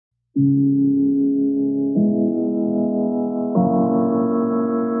I'm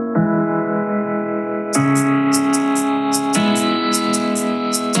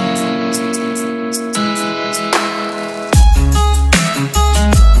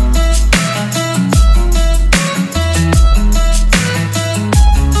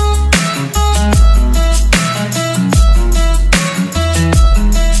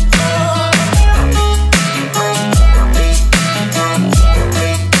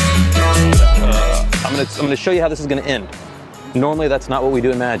going to show you how this is going to end. Normally, that's not what we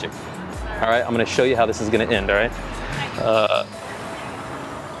do in Magic. All right, I'm going to show you how this is going to end. All right.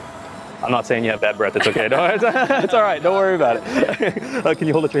 I'm not saying you have bad breath. It's okay. No, it's all right. Don't worry about it. Can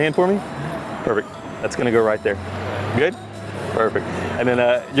you hold up your hand for me? Perfect. That's going to go right there. Good. Perfect. And then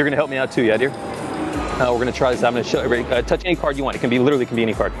you're going to help me out too, yeah, dear. We're going to try this. I'm going to show everybody. Touch any card you want. It can be literally can be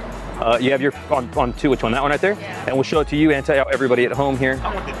any card. You have your on two. Which one? That one right there. Yeah. And we'll show it to you and tell everybody at home here.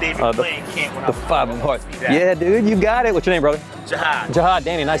 I want the David playing camp when the five of hearts. Yeah, dude, you got it. What's your name, brother? Jihad. Jihad,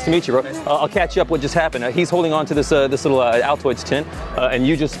 Danny. Nice to meet you, bro. I'll catch you up. What just happened? He's holding on to this this little Altoids tin, and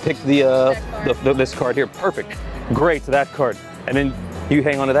you just picked this card here. Perfect. Great. So that card, and then you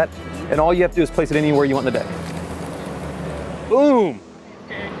hang on to that, and all you have to do is place it anywhere you want in the deck. Boom.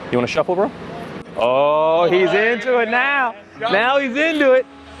 You want to shuffle, bro? Oh, he's into it now. Now he's into it.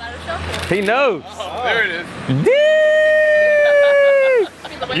 He knows. Oh, there it is.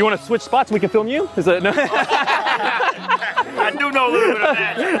 You want to switch spots? We can film you? Is that, no? I do know a little bit of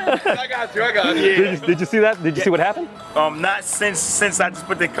that. I got you. Yeah. Did you see that? Did you see what happened? Not since I just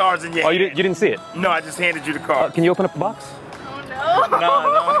put the cards in your hand. You didn't see it? No, I just handed you the card. Can you open up the box? Oh, no.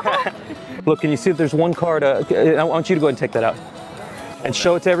 No. Look, can you see that there's one card? I want you to go ahead and take that out. And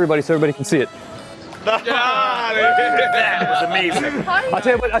show it to everybody so everybody can see it. That was amazing. I'll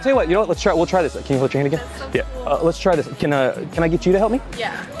tell you what. You know what? Let's try. We'll try this. Can you hold your hand again? So yeah. Cool. Let's try this. Can I get you to help me?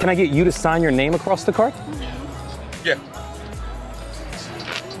 Yeah. Can I get you to sign your name across the card? Yeah.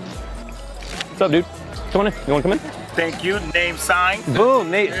 What's up, dude? Come on in. You want to come in? Thank you. Name signed. Boom.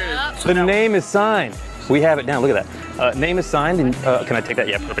 The name is signed. We have it down. Look at that. Name is signed. And can I take that?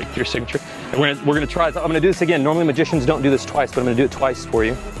 Yeah, perfect. Your signature. And we're gonna try this. I'm gonna do this again. Normally magicians don't do this twice, but I'm gonna do it twice for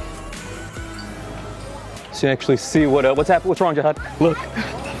you. So you actually see what's happening. What's wrong, Jihad? Look.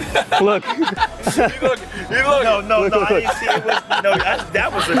 Look. You look. No, look. I didn't see it.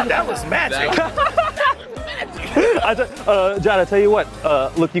 That was magic. Jihad, I tell you what.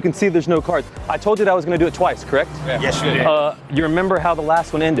 Look, you can see there's no cards. I told you that I was going to do it twice, correct? Yeah. Yes, you did. You remember how the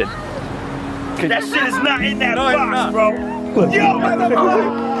last one ended? That shit is not in that box, bro. Look. Yo, what the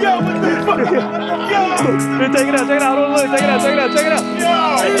fuck? Yo, what the fuck? Yo. Dude, take it out. Hold on, look. Check it out. Yo.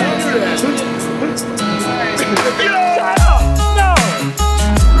 Shut up!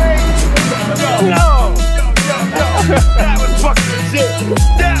 No! That was fucking shit.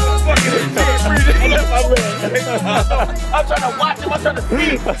 I'm trying to watch him. I'm trying to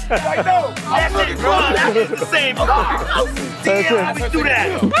see. Like, no, that shit wrong. That is the same car. Damn, how we do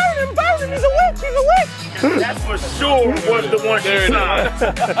that? Burn him, he's a witch. That for sure was the one she signed.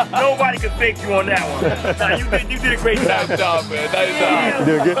 Nobody could fake you on that one. Nah, you did a great job. Nice job, man. Nice job. You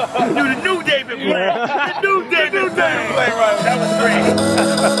doing good? You the new David Blaine. The new David Blaine. That was great.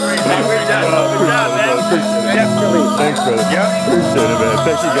 Great job. Good job, man. Definitely. Thanks, brother. Yeah. Appreciate it, man.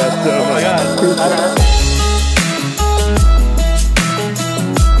 Thank you guys so much.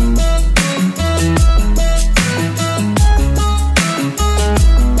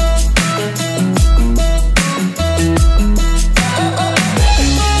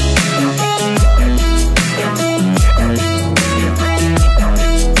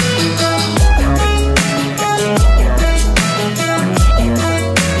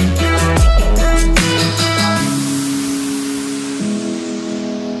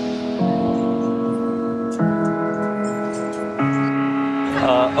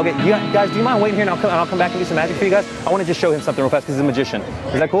 Okay, guys, do you mind waiting here and I'll come back and do some magic for you guys? I want to just show him something real fast because he's a magician.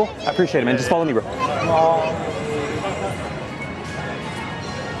 Is that cool? I appreciate it, man. Just follow me, bro.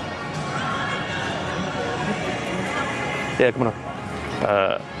 Yeah, come on.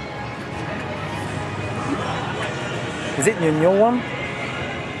 Is it your new one?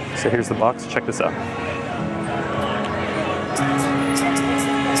 So here's the box. Check this out.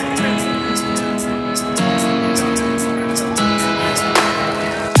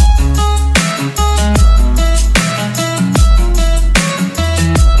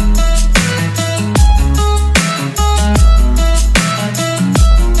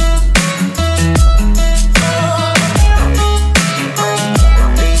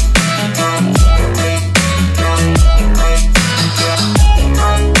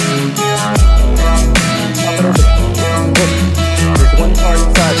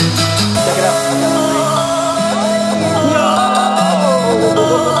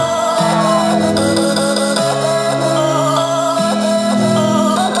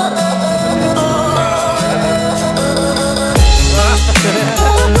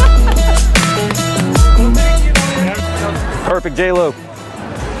 Perfect, J-Lo. It's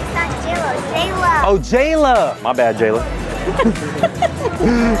not J-Lo, J-Lo. Oh, J-Lo. My bad, J-Lo.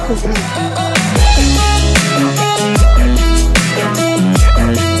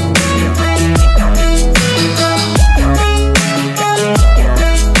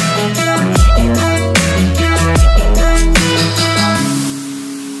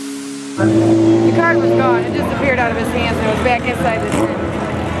 The card was gone. It disappeared out of his hands and it was back inside the tin.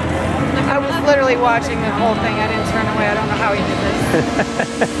 I was literally watching the whole thing. I didn't turn away. I don't know how he did this.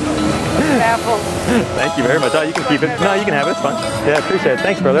 Baffled. Thank you very much. Oh, you can keep it. No, you can have it. It's fine. Yeah, appreciate it.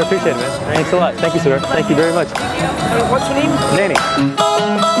 Thanks, brother. Appreciate it, man. Thanks a lot. Thank you, sir. Thank you very much. What's your name? Danny.